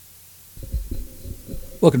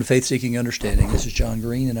Welcome to Faith Seeking Understanding. This is John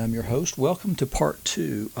Green, and I'm your host. Welcome to part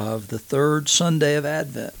 2 of the third Sunday of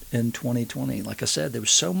Advent in 2020. Like I said, there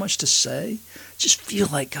was so much to say. I just feel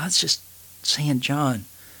like God's just saying, John,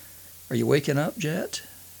 are you waking up yet?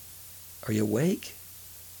 Are you awake?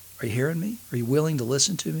 Are you hearing me? Are you willing to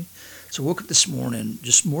listen to me? So I woke up this morning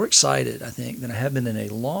just more excited, I think, than I have been in a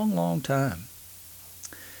long, long time.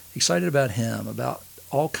 Excited about Him, about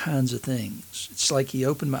all kinds of things. It's like He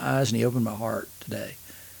opened my eyes and He opened my heart today.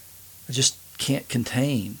 I just can't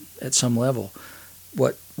contain at some level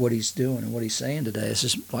what He's doing and what He's saying today. It's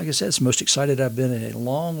just, like I said, it's the most excited I've been in a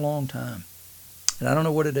long, long time. And I don't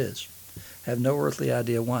know what it is. I have no earthly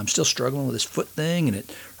idea why. I'm still struggling with this foot thing, and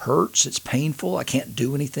it hurts. It's painful. I can't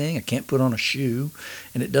do anything. I can't put on a shoe,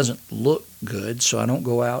 and it doesn't look good, so I don't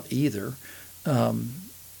go out either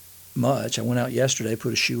much. I went out yesterday,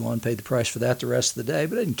 put a shoe on, paid the price for that the rest of the day,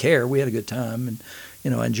 but I didn't care. We had a good time, and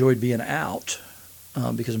I enjoyed being out.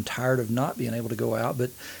 Because I'm tired of not being able to go out.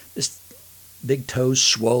 But this big toe's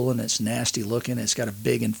swollen, it's nasty looking, it's got a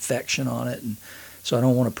big infection on it, and so I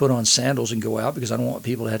don't want to put on sandals and go out because I don't want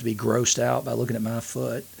people to have to be grossed out by looking at my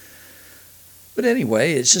foot. But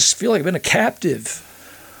anyway, it's just feel like I've been a captive.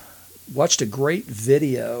 Watched a great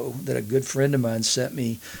video that a good friend of mine sent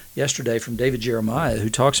me yesterday from David Jeremiah, who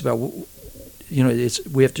talks about,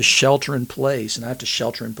 we have to shelter in place, and I have to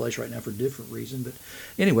shelter in place right now for a different reason. But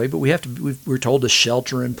anyway, we're told to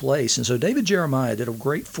shelter in place. And so David Jeremiah did a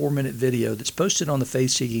great 4-minute video that's posted on the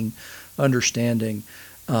Faith Seeking Understanding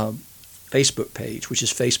Facebook page, which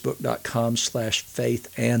is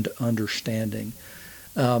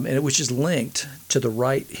facebook.com/faithandunderstanding, which is linked to the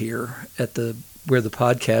right here at where the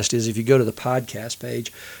podcast is. If you go to the podcast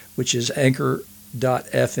page, which is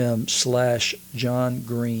anchor.fm/John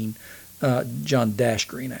Green. John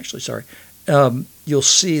Green, actually, sorry. You'll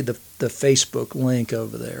see the Facebook link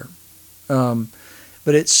over there. But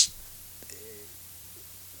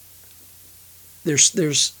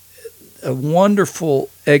there's a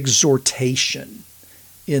wonderful exhortation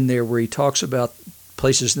in there where he talks about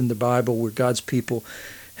places in the Bible where God's people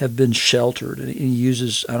have been sheltered. And he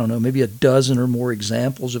uses, I don't know, maybe a dozen or more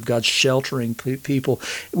examples of God sheltering people,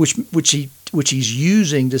 which he's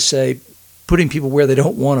using to say, putting people where they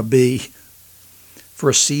don't want to be for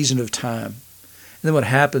a season of time. And then what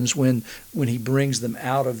happens when he brings them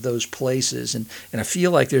out of those places. And I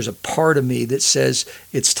feel like there's a part of me that says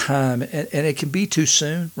it's time. And it can be too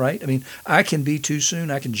soon, right? I mean, I can be too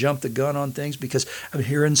soon. I can jump the gun on things because I'm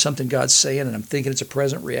hearing something God's saying and I'm thinking it's a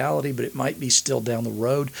present reality, but it might be still down the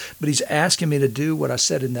road. But He's asking me to do what I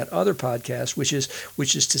said in that other podcast, which is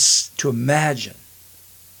to imagine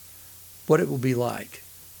what it will be like.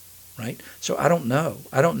 Right? So I don't know.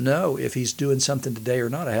 I don't know if He's doing something today or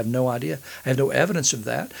not. I have no idea. I have no evidence of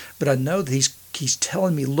that. But I know that He's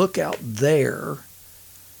telling me, look out there,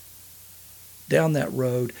 down that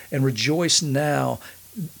road, and rejoice now.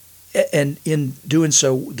 And in doing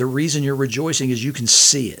so, the reason you're rejoicing is you can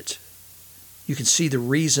see it. You can see the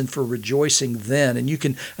reason for rejoicing then. And you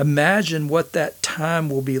can imagine what that time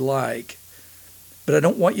will be like. But I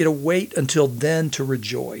don't want you to wait until then to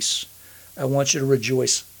rejoice. I want you to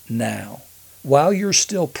rejoice now, while you're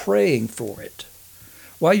still praying for it,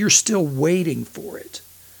 while you're still waiting for it.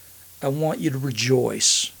 I want you to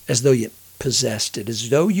rejoice as though you possessed it, as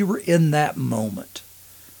though you were in that moment,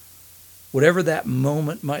 whatever that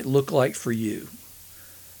moment might look like for you.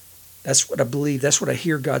 That's what I believe. That's what I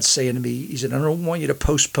hear God saying to me. He said, I don't want you to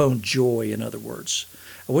postpone joy, in other words.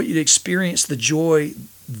 I want you to experience the joy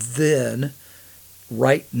then,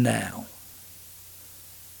 right now.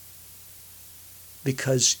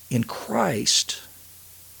 Because in Christ,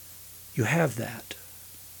 you have that.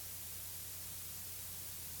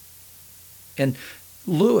 And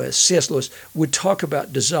C.S. Lewis would talk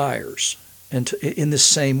about desires and in the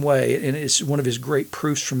same way, and it's one of his great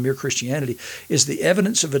proofs from Mere Christianity, is the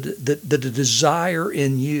evidence of the desire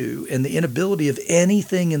in you and the inability of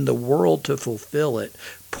anything in the world to fulfill it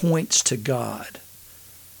points to God.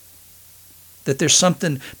 That there's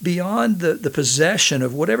something beyond the possession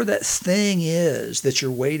of whatever that thing is that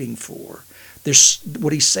you're waiting for.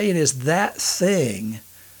 What he's saying is that thing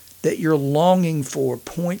that you're longing for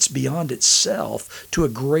points beyond itself to a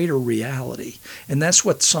greater reality. And that's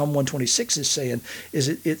what Psalm 126 is saying, is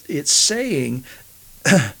it's saying,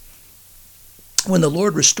 when the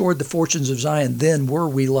Lord restored the fortunes of Zion, then were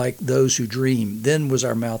we like those who dream. Then was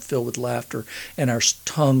our mouth filled with laughter and our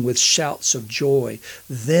tongue with shouts of joy.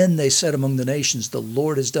 Then they said among the nations, the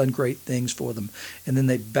Lord has done great things for them. And then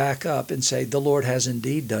they back up and say, the Lord has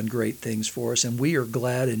indeed done great things for us, and we are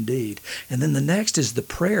glad indeed. And then the next is the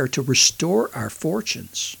prayer to restore our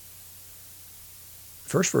fortunes. The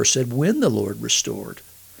first verse said, when the Lord restored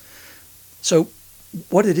So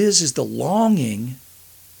what it is the longing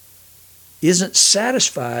isn't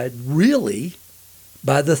satisfied really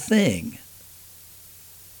by the thing.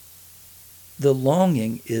 The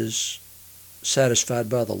longing is satisfied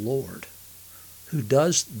by the Lord, who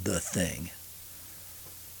does the thing.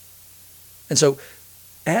 And so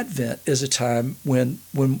Advent is a time when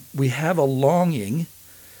we have a longing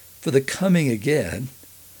for the coming again,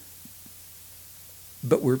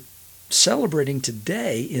 but we're celebrating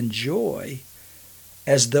today in joy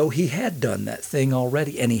as though he had done that thing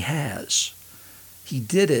already, and he has. He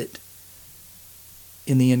did it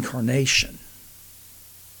in the incarnation.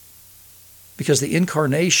 Because the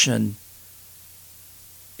incarnation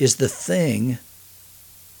is the thing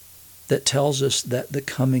that tells us that the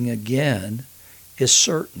coming again is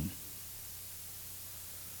certain.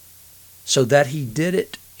 So that he did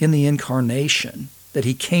it in the incarnation, that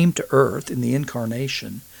he came to earth in the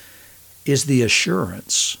incarnation, is the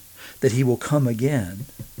assurance that he will come again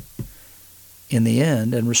in the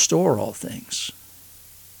end and restore all things.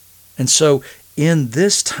 And so in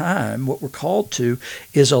this time, what we're called to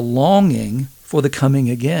is a longing for the coming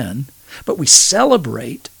again, but we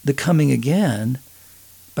celebrate the coming again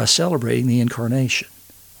by celebrating the incarnation.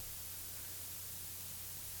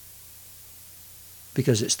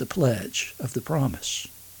 Because it's the pledge of the promise.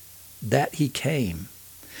 That he came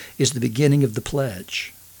is the beginning of the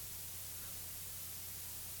pledge.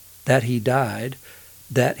 That he died,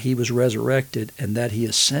 that he was resurrected, and that he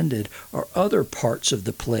ascended are other parts of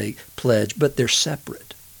the pledge, but they're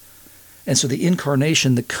separate. And so the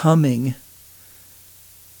incarnation, the coming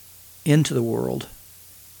into the world,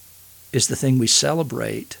 is the thing we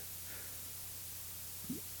celebrate,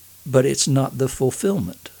 but it's not the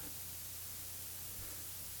fulfillment.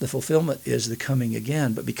 The fulfillment is the coming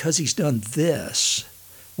again, but because he's done this,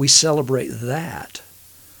 we celebrate that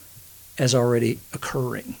as already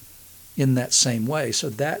occurring in that same way. So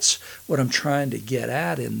that's what I'm trying to get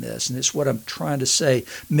at in this, and it's what I'm trying to say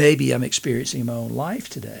maybe I'm experiencing in my own life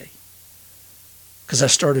today. Because I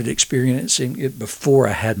started experiencing it before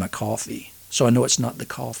I had my coffee, so I know it's not the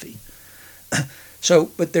coffee.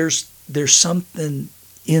 But there's something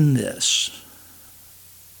in this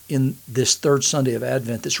third Sunday of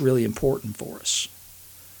Advent that's really important for us,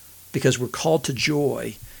 because we're called to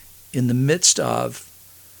joy in the midst of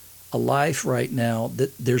a life right now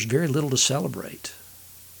that there's very little to celebrate.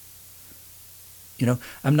 You know,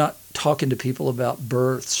 I'm not talking to people about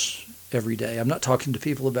births every day. I'm not talking to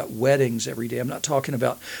people about weddings every day. I'm not talking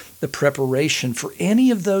about the preparation for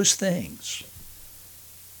any of those things,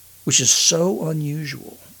 which is so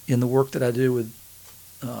unusual in the work that I do with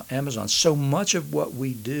Amazon. So much of what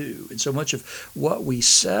we do and so much of what we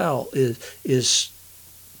sell is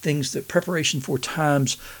things that preparation for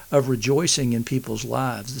times of rejoicing in people's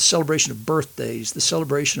lives, the celebration of birthdays, the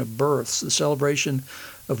celebration of births, the celebration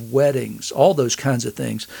of weddings, all those kinds of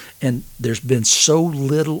things. And there's been so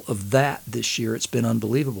little of that this year, it's been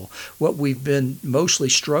unbelievable. What we've been mostly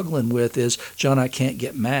struggling with is, John, I can't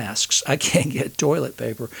get masks, I can't get toilet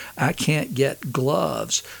paper, I can't get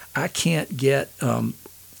gloves, I can't get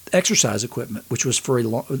exercise equipment, which was for a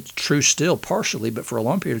long, true still partially, but for a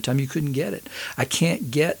long period of time you couldn't get it. I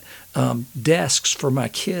can't get desks for my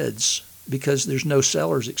kids because there's no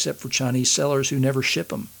sellers except for Chinese sellers who never ship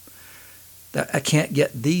them. I can't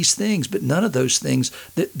get these things, but none of those things,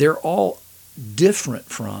 they're all different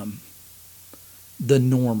from the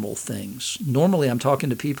normal things. Normally I'm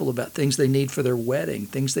talking to people about things they need for their wedding,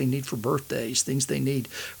 things they need for birthdays, things they need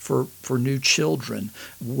for new children,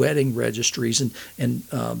 wedding registries and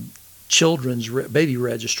children's baby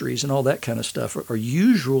registries and all that kind of stuff are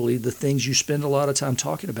usually the things you spend a lot of time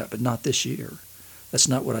talking about, but not this year. That's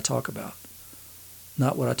not what I talk about.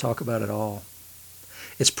 Not what I talk about at all.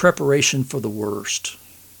 It's preparation for the worst.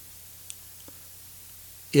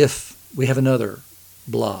 If we have another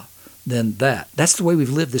blah, then that's the way we've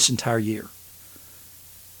lived this entire year.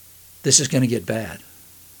 This is going to get bad.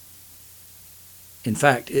 In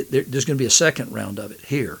fact, there's going to be a second round of it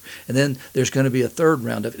here, and then there's going to be a third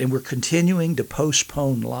round of it, and we're continuing to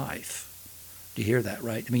postpone life. Do you hear that,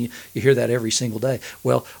 right? I mean, you hear that every single day.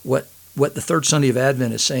 Well, what the third Sunday of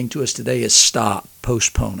Advent is saying to us today is stop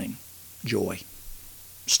postponing joy.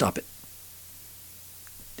 Stop it.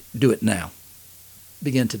 Do it now.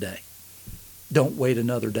 Begin today. Don't wait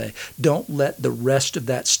another day. Don't let the rest of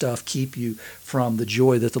that stuff keep you from the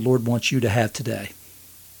joy that the Lord wants you to have today.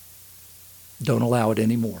 Don't allow it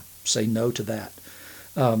anymore. Say no to that.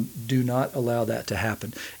 Do not allow that to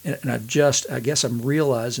happen. And I guess I'm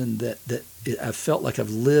realizing that I felt like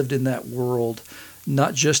I've lived in that world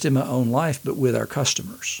not just in my own life, but with our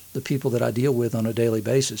customers, the people that I deal with on a daily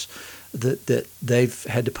basis, that they've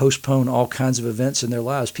had to postpone all kinds of events in their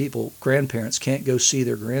lives. People, grandparents, can't go see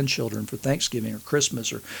their grandchildren for Thanksgiving or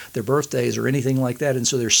Christmas or their birthdays or anything like that, and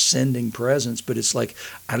so they're sending presents, but it's like,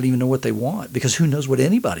 I don't even know what they want, because who knows what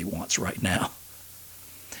anybody wants right now.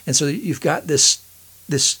 And so you've got this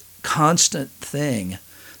constant thing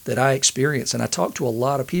that I experience, and I talk to a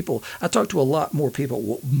lot of people. I talk to a lot more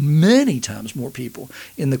people, many times more people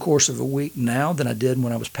in the course of a week now than I did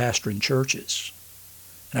when I was pastoring churches.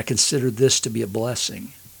 And I consider this to be a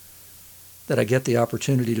blessing, that I get the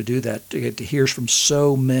opportunity to do that, to get to hear from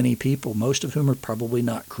so many people, most of whom are probably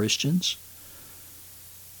not Christians.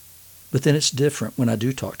 But then it's different when I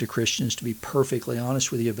do talk to Christians, to be perfectly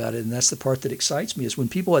honest with you about it. And that's the part that excites me, is when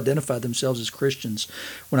people identify themselves as Christians,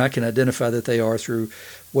 when I can identify that they are through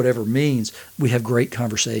whatever means, we have great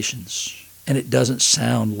conversations. And it doesn't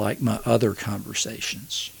sound like my other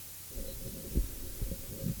conversations.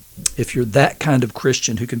 If you're that kind of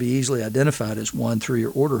Christian who can be easily identified as one through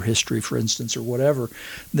your order history, for instance, or whatever,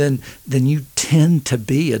 then you tend to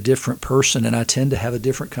be a different person, and I tend to have a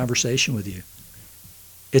different conversation with you.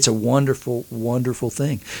 It's a wonderful, wonderful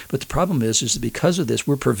thing. But the problem is that because of this,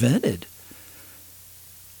 we're prevented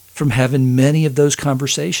from having many of those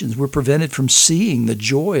conversations. We're prevented from seeing the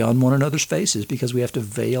joy on one another's faces because we have to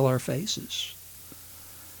veil our faces.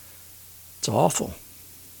 It's awful.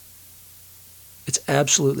 It's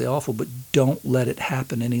absolutely awful, but don't let it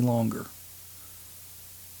happen any longer.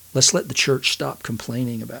 Let's let the church stop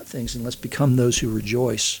complaining about things, and let's become those who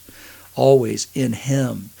rejoice always in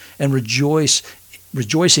Him. And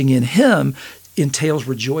rejoicing in Him entails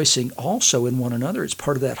rejoicing also in one another. It's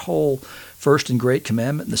part of that whole first and great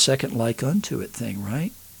commandment and the second like unto it thing,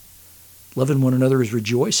 right? Loving one another is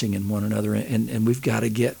rejoicing in one another, and we've got to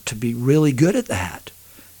get to be really good at that.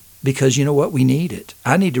 Because you know what? We need it.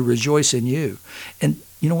 I need to rejoice in you. And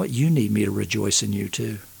you know what? You need me to rejoice in you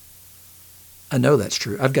too. I know that's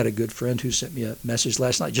true. I've got a good friend who sent me a message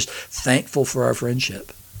last night, just thankful for our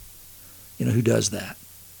friendship. You know, who does that?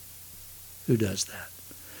 Who does that?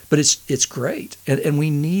 But it's great. And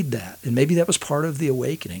we need that. And maybe that was part of the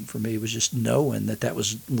awakening for me, was just knowing that that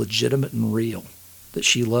was legitimate and real, that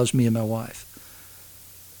she loves me and my wife.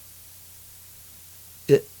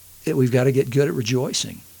 We've got to get good at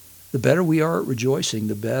rejoicing. The better we are at rejoicing,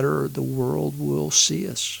 the better the world will see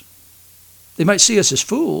us. They might see us as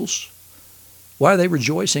fools. Why are they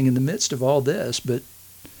rejoicing in the midst of all this? But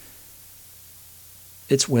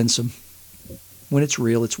it's winsome. When it's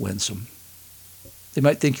real, it's winsome. They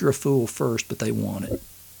might think you're a fool first, but they want it.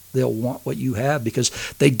 They'll want what you have because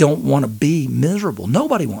they don't want to be miserable.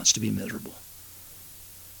 Nobody wants to be miserable.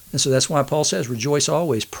 And so that's why Paul says, rejoice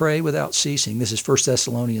always, pray without ceasing. This is 1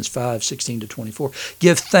 Thessalonians 5:16-24.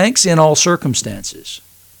 Give thanks in all circumstances.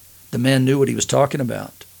 The man knew what he was talking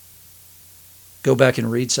about. Go back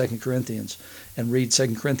and read 2 Corinthians and read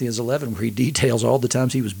 2 Corinthians 11, where he details all the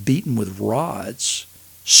times he was beaten with rods,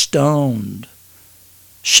 stoned,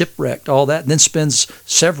 shipwrecked, all that, and then spends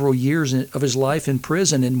several years of his life in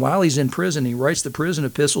prison. And while he's in prison, he writes the prison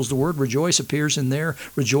epistles. The word rejoice appears in there.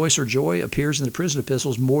 Rejoice or joy appears in the prison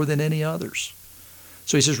epistles more than any others.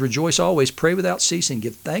 So he says, rejoice always, pray without ceasing,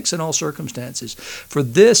 give thanks in all circumstances. For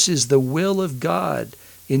this is the will of God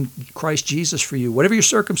in Christ Jesus for you, whatever your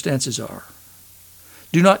circumstances are.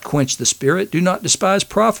 Do not quench the spirit. Do not despise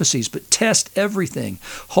prophecies, but test everything.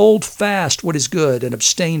 Hold fast what is good and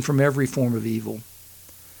abstain from every form of evil.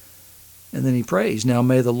 And then he prays, now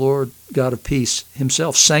may the Lord God of peace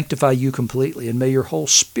himself sanctify you completely, and may your whole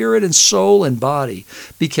spirit and soul and body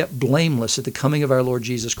be kept blameless at the coming of our Lord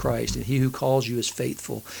Jesus Christ. And he who calls you is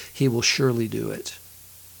faithful. He will surely do it.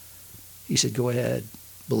 He said, go ahead,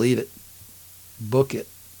 believe it, book it.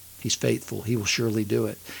 He's faithful. He will surely do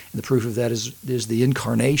it. And the proof of that is the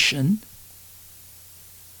incarnation,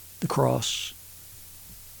 the cross,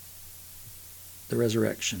 the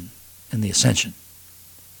resurrection, and the ascension.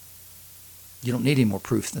 You don't need any more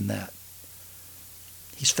proof than that.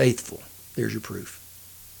 He's faithful. There's your proof.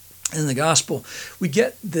 In the gospel, we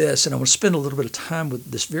get this, and I want to spend a little bit of time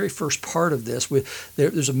with this very first part of this.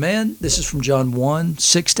 There's a man, this is from John 1,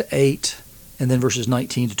 6-8, and then verses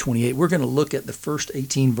 19-28. We're going to look at the first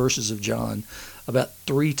 18 verses of John about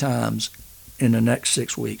 3 times in the next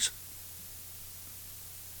 6 weeks.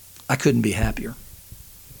 I couldn't be happier.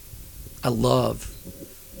 I love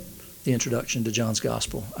the introduction to John's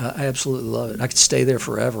Gospel. I absolutely love it. I could stay there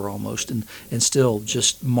forever almost and still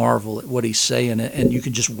just marvel at what he's saying, and you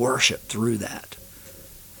can just worship through that.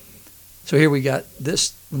 So here we got,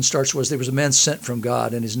 this one starts was, there was a man sent from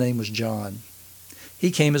God, and his name was John.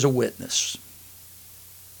 He came as a witness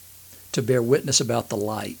to bear witness about the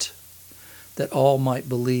light, that all might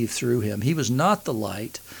believe through him. He was not the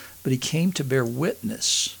light, but he came to bear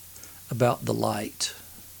witness about the light.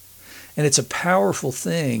 And it's a powerful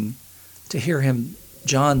thing to hear him,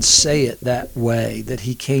 John, say it that way, that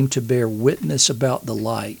he came to bear witness about the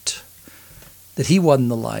light. That he wasn't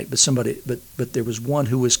the light, but there was one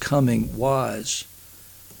who was coming, was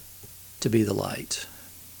to be the light.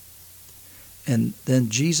 And then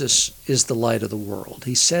Jesus is the light of the world.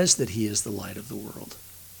 He says that he is the light of the world.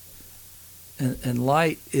 And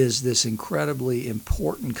light is this incredibly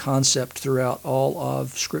important concept throughout all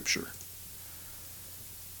of Scripture.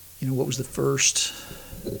 You know, what was the first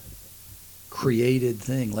created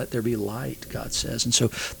thing? Let there be light, God says. And so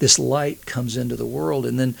this light comes into the world.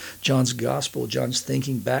 And then John's gospel, John's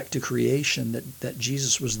thinking back to creation, that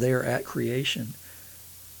Jesus was there at creation.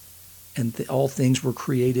 And all things were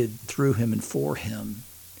created through him and for him.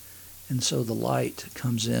 And so the light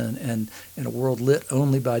comes in, and a world lit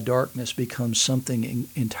only by darkness becomes something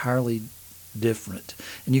entirely different.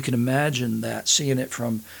 And you can imagine that, seeing it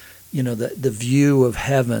from, you know, the view of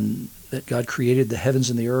heaven, that God created the heavens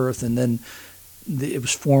and the earth, and then it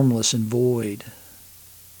was formless and void.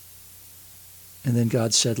 And then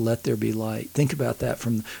God said, let there be light. Think about that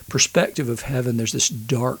from the perspective of heaven. There's this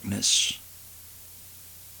darkness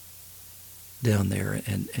down there,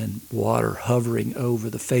 and water hovering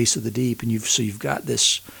over the face of the deep, and you've got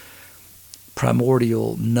this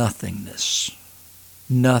primordial nothingness,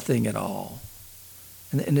 nothing at all.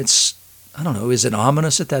 And it's, I don't know, is it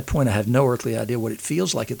ominous at that point? I have no earthly idea what it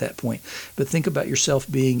feels like at that point. But think about yourself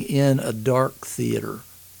being in a dark theater,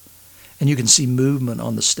 and you can see movement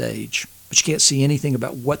on the stage, but you can't see anything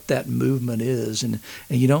about what that movement is, and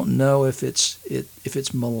you don't know if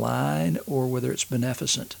it's malign or whether it's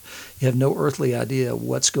beneficent. You have no earthly idea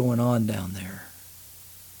what's going on down there.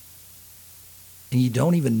 And you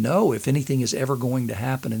don't even know if anything is ever going to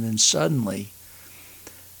happen, and then suddenly,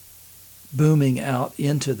 booming out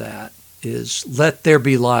into that is, let there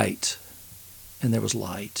be light. And there was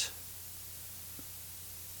light.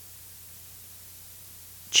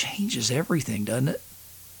 Changes everything, doesn't it?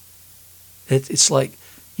 It's like,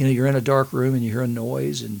 you know, you're in a dark room and you hear a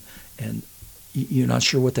noise, and you're not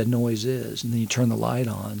sure what that noise is, and then you turn the light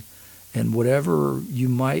on, and whatever you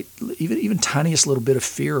might, even tiniest little bit of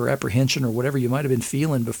fear or apprehension or whatever you might have been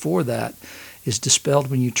feeling before that is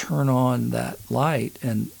dispelled when you turn on that light,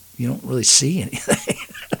 and you don't really see anything.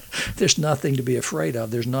 There's nothing to be afraid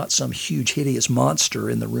of. There's not some huge, hideous monster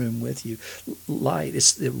in the room with you. Light,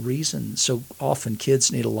 it's the reason so often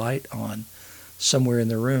kids need a light on somewhere in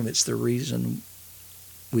their room. It's the reason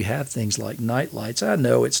we have things like night lights. I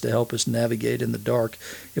know it's to help us navigate in the dark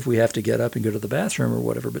if we have to get up and go to the bathroom or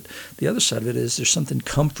whatever, but the other side of it is there's something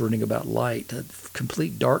comforting about light.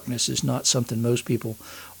 Complete darkness is not something most people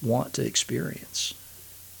want to experience.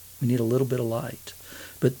 We need a little bit of light.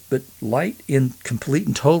 But light in complete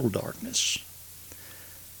and total darkness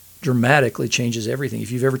dramatically changes everything.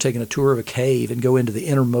 If you've ever taken a tour of a cave and go into the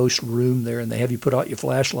innermost room there, and they have you put out your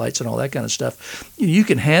flashlights and all that kind of stuff, you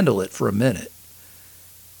can handle it for a minute.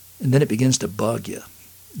 And then it begins to bug you.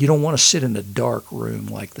 You don't want to sit in a dark room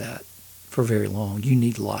like that for very long. You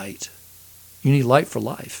need light. You need light for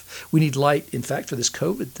life. We need light, in fact, for this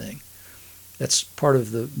COVID thing. That's part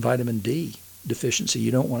of the vitamin D deficiency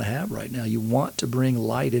you don't want to have right now. You want to bring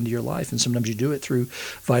light into your life, and sometimes you do it through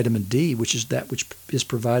vitamin D, which is that which is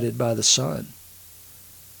provided by the sun.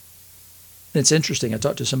 And it's interesting. I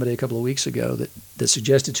talked to somebody a couple of weeks ago that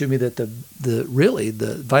suggested to me that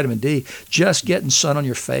the vitamin D, just getting sun on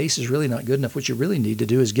your face is really not good enough. What you really need to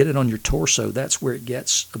do is get it on your torso. That's where it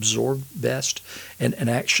gets absorbed best and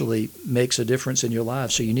actually makes a difference in your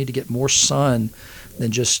life. So you need to get more sun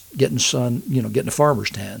than just getting sun, getting a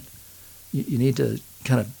farmer's tan. You need to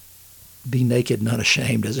kind of be naked and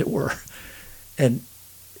unashamed, as it were. And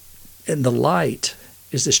the light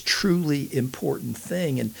is this truly important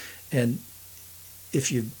thing. And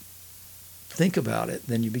if you think about it,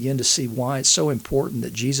 then you begin to see why it's so important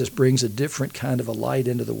that Jesus brings a different kind of a light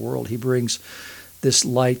into the world. He brings this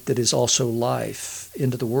light that is also life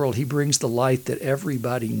into the world. He brings the light that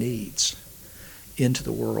everybody needs into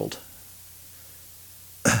the world.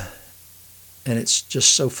 And it's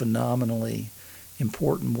just so phenomenally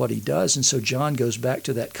important what he does. And so John goes back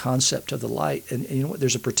to that concept of the light. And you know what?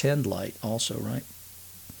 There's a pretend light also, right?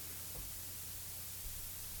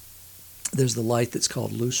 There's the light that's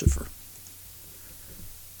called Lucifer,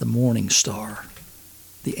 the morning star,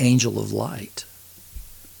 the angel of light,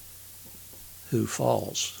 who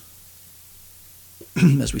falls,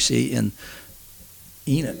 as we see in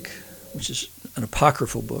Enoch, which is an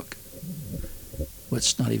apocryphal book. Well,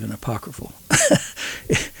 it's not even apocryphal.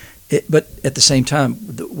 But at the same time,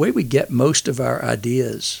 the way we get most of our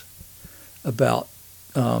ideas about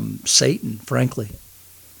Satan, frankly,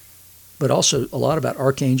 but also a lot about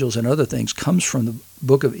archangels and other things, comes from the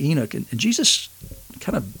book of Enoch. And Jesus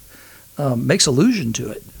kind of makes allusion to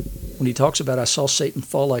it when he talks about, I saw Satan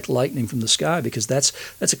fall like lightning from the sky, because that's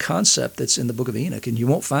a concept that's in the book of Enoch, and you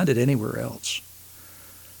won't find it anywhere else.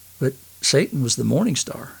 But Satan was the morning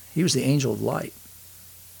star. He was the angel of light.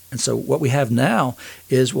 And so what we have now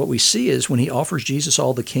is, what we see is when he offers Jesus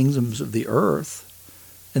all the kingdoms of the earth,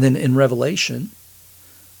 and then in Revelation,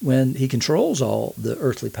 when he controls all the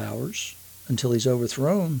earthly powers until he's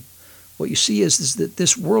overthrown, what you see is that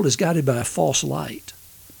this world is guided by a false light.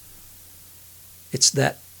 It's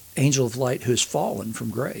that angel of light who has fallen from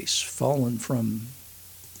grace, fallen from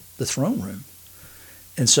the throne room.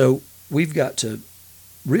 And so we've got to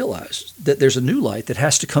realize that there's a new light that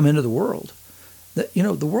has to come into the world. That,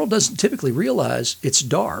 the world doesn't typically realize it's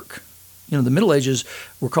dark. The Middle Ages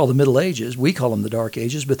were called the Middle Ages. We call them the Dark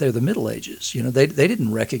Ages, but they're the Middle Ages. They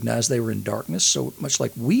didn't recognize they were in darkness so much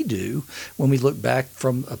like we do when we look back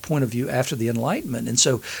from a point of view after the Enlightenment. And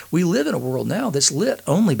so we live in a world now that's lit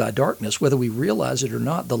only by darkness, whether we realize it or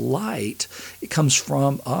not. The light, it comes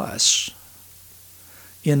from us.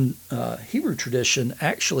 In Hebrew tradition,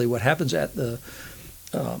 actually, what happens at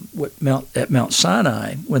Mount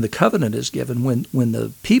Sinai, when the covenant is given, when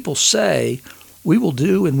the people say, we will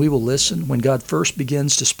do and we will listen, when God first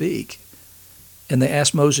begins to speak, and they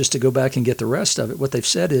ask Moses to go back and get the rest of it, what they've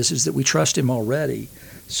said is that we trust him already,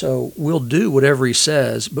 so we'll do whatever he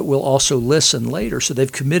says, but we'll also listen later. So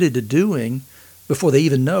they've committed to doing before they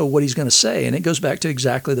even know what he's going to say. And it goes back to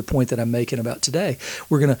exactly the point that I'm making about today.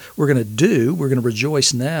 We're going to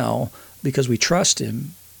rejoice now because we trust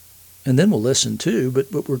him, and then we'll listen too,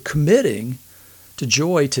 but we're committing to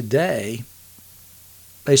joy today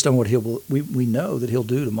based on what we know that he'll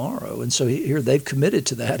do tomorrow. And so here they've committed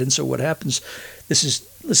to that. And so what happens, this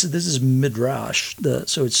is midrash,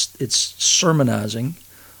 so it's sermonizing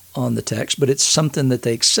on the text, but it's something that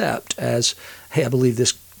they accept as, hey, I believe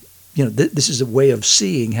this, this is a way of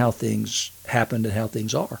seeing how things happened and how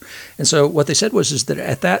things are. And so what they said is that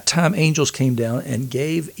at that time angels came down and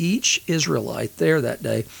gave each Israelite there that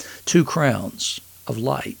day 2 crowns of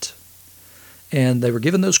light. And they were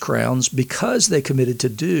given those crowns because they committed to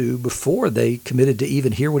do before they committed to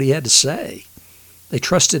even hear what he had to say. They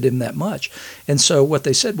trusted him that much. And so what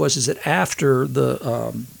they said is that after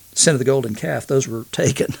the sin of the golden calf, those were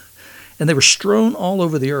taken. And they were strewn all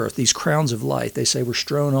over the earth. These crowns of light, they say, were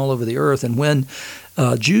strewn all over the earth. And when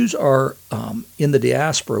Jews are in the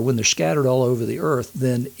diaspora, when they're scattered all over the earth,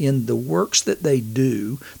 then in the works that they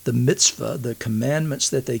do, the mitzvah, the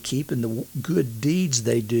commandments that they keep, and the good deeds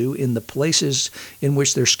they do in the places in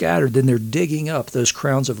which they're scattered, then they're digging up those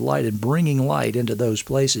crowns of light and bringing light into those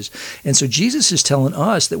places. And so Jesus is telling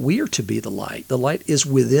us that we are to be the light. The light is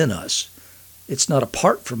within us. It's not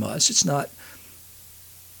apart from us. It's not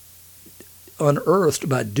unearthed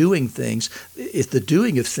by doing things. If the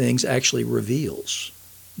doing of things actually reveals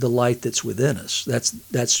the light that's within us.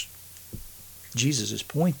 That's Jesus'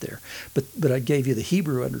 point there. But I gave you the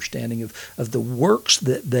Hebrew understanding of the works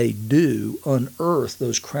that they do unearth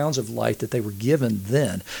those crowns of light that they were given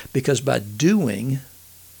then. Because by doing,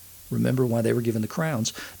 remember why they were given the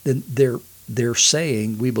crowns, then they're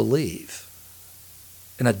saying, we believe.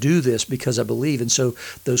 And I do this because I believe. And so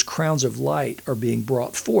those crowns of light are being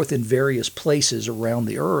brought forth in various places around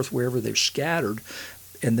the earth, wherever they're scattered.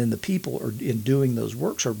 And then the people are, in doing those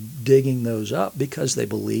works, are digging those up because they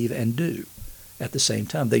believe and do at the same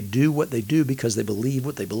time. They do what they do because they believe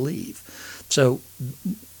what they believe. So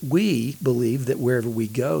we believe that wherever we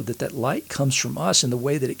go, that light comes from us in the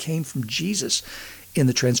way that it came from Jesus in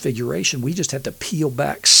the Transfiguration. We just have to peel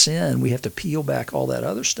back sin. We have to peel back all that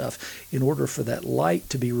other stuff in order for that light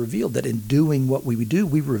to be revealed, that in doing what we do,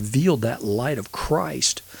 we reveal that light of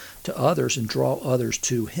Christ to others and draw others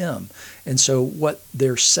to him. And so what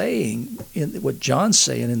they're saying, what John's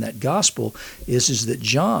saying in that gospel is that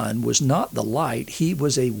John was not the light. He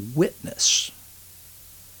was a witness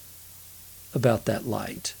about that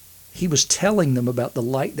light. He was telling them about the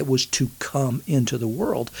light that was to come into the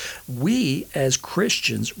world. We, as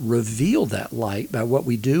Christians, reveal that light by what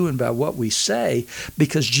we do and by what we say,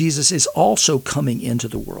 because Jesus is also coming into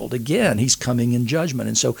the world. Again, he's coming in judgment.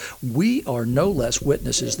 And so we are no less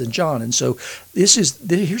witnesses than John. And so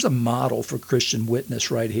here's a model for Christian witness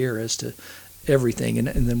right here as to everything. And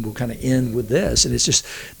then we'll kind of end with this. And it's just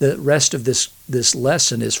the rest of this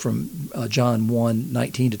lesson is from John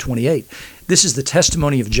 1:19-28. This is the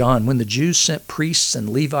testimony of John when the Jews sent priests and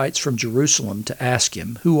Levites from Jerusalem to ask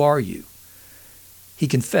him, "Who are you?" he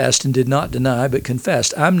confessed and did not deny, but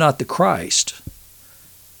confessed, I'm not the Christ.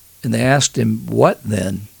 And they asked him, what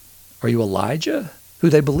then? Are you Elijah? Who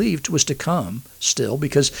they believed was to come still,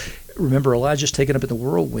 because remember, Elijah's taken up in the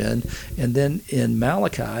whirlwind, and then in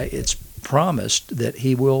Malachi, it's promised that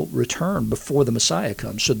he will return before the Messiah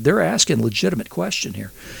comes. So they're asking a legitimate question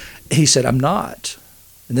here. He said, I'm not.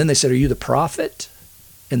 And then they said, are you the prophet?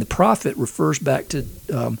 And the prophet refers back to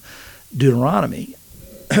Deuteronomy,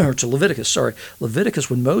 or to Leviticus, sorry. Leviticus,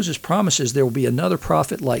 when Moses promises there will be another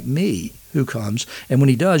prophet like me who comes, and when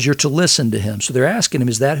he does, you're to listen to him. So they're asking him,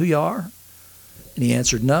 is that who you are? And he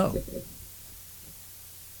answered, no.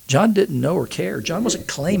 John didn't know or care. John wasn't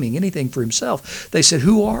claiming anything for himself. They said,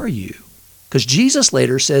 who are you? Because Jesus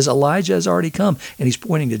later says Elijah has already come, and he's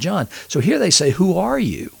pointing to John. So here they say, who are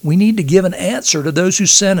you? We need to give an answer to those who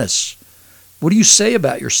sent us. What do you say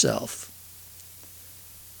about yourself?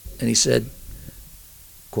 And he said,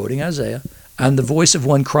 quoting Isaiah, I'm the voice of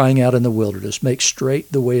one crying out in the wilderness, make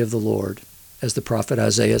straight the way of the Lord, as the prophet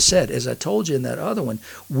Isaiah said. As I told you in that other one,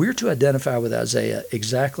 we're to identify with Isaiah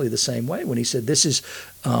exactly the same way. When he said, this is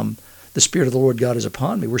the Spirit of the Lord God is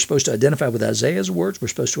upon me, we're supposed to identify with Isaiah's words. We're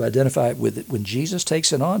supposed to identify with it when Jesus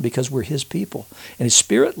takes it on, because we're his people. And his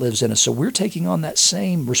Spirit lives in us, so we're taking on that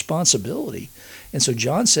same responsibility. And so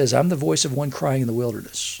John says, I'm the voice of one crying in the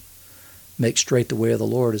wilderness. Make straight the way of the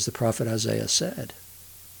Lord, as the prophet Isaiah said.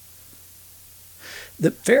 The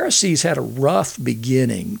Pharisees had a rough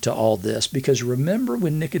beginning to all this, because remember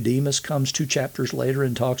when Nicodemus comes 2 chapters later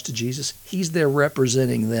and talks to Jesus? He's there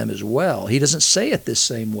representing them as well. He doesn't say it this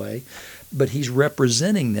same way, but he's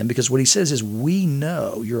representing them, because what he says is, we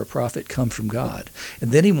know you're a prophet come from God.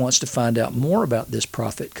 And then he wants to find out more about this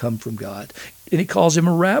prophet come from God, and he calls him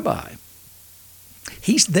a rabbi.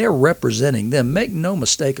 He's there representing them. Make no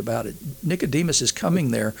mistake about it. Nicodemus is coming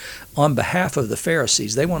there on behalf of the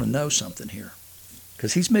Pharisees. They want to know something here,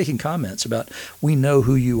 because he's making comments about, we know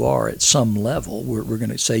who you are at some level. We're going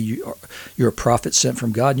to say you're a prophet sent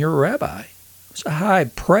from God, and you're a rabbi. It's a high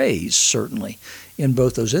praise, certainly, in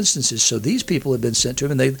both those instances. So these people have been sent to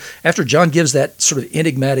him, and after John gives that sort of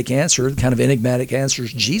enigmatic answer, the kind of enigmatic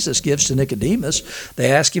answers Jesus gives to Nicodemus,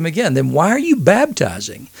 they ask him again, then why are you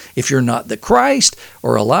baptizing if you're not the Christ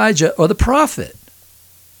or Elijah or the prophet?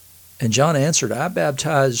 And John answered, I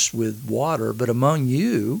baptize with water, but among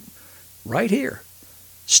you, right here,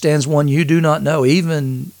 stands one you do not know,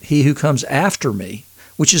 even he who comes after me,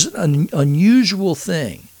 which is an unusual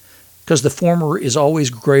thing, because the former is always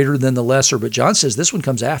greater than the lesser. But John says, this one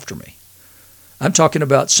comes after me. I'm talking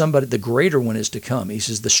about somebody, the greater one is to come. He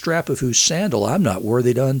says, the strap of whose sandal I'm not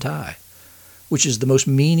worthy to untie, which is the most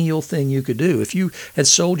menial thing you could do. If you had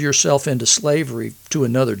sold yourself into slavery to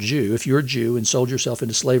another Jew, if you're a Jew and sold yourself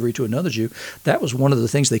into slavery to another Jew, that was one of the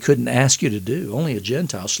things they couldn't ask you to do. Only a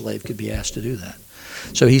Gentile slave could be asked to do that.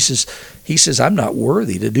 So he says, I'm not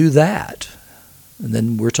worthy to do that. And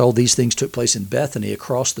then we're told these things took place in Bethany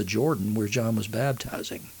across the Jordan where John was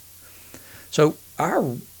baptizing. So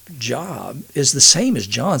our job is the same as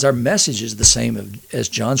John's. Our message is the same as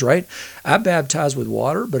John's, right? I baptize with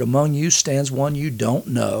water, but among you stands one you don't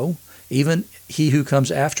know, even he who comes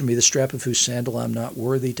after me, the strap of whose sandal I'm not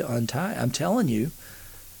worthy to untie. I'm telling you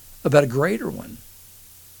about a greater one.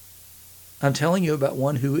 I'm telling you about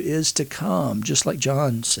one who is to come, just like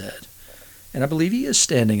John said. And I believe he is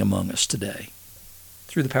standing among us today.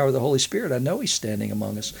 Through the power of the Holy Spirit, I know he's standing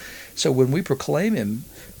among us. So when we proclaim him,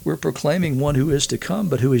 we're proclaiming one who is to come,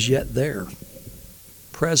 but who is yet there,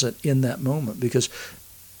 present in that moment, because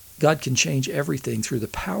God can change everything through the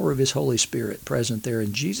power of his Holy Spirit present there.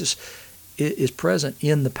 And Jesus is present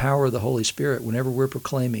in the power of the Holy Spirit whenever we're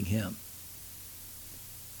proclaiming him.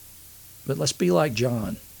 But let's be like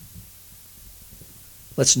John.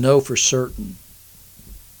 Let's know for certain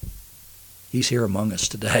he's here among us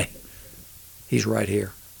today. He's right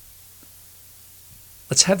here.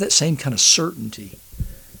 Let's have that same kind of certainty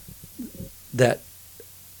that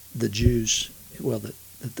the Jews, that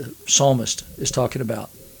the psalmist is talking about,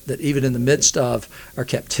 that even in the midst of our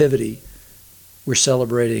captivity, we're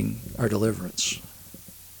celebrating our deliverance.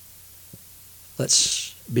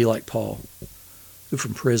 Let's be like Paul, who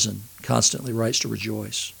from prison constantly writes to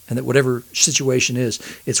rejoice, and that whatever situation is,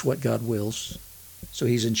 it's what God wills. So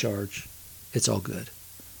he's in charge. It's all good.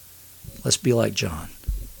 Let's be like John,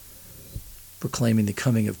 proclaiming the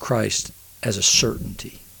coming of Christ as a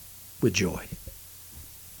certainty with joy,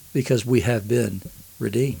 because we have been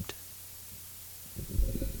redeemed.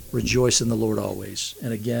 Rejoice in the Lord always.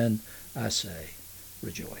 And again, I say,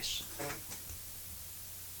 rejoice.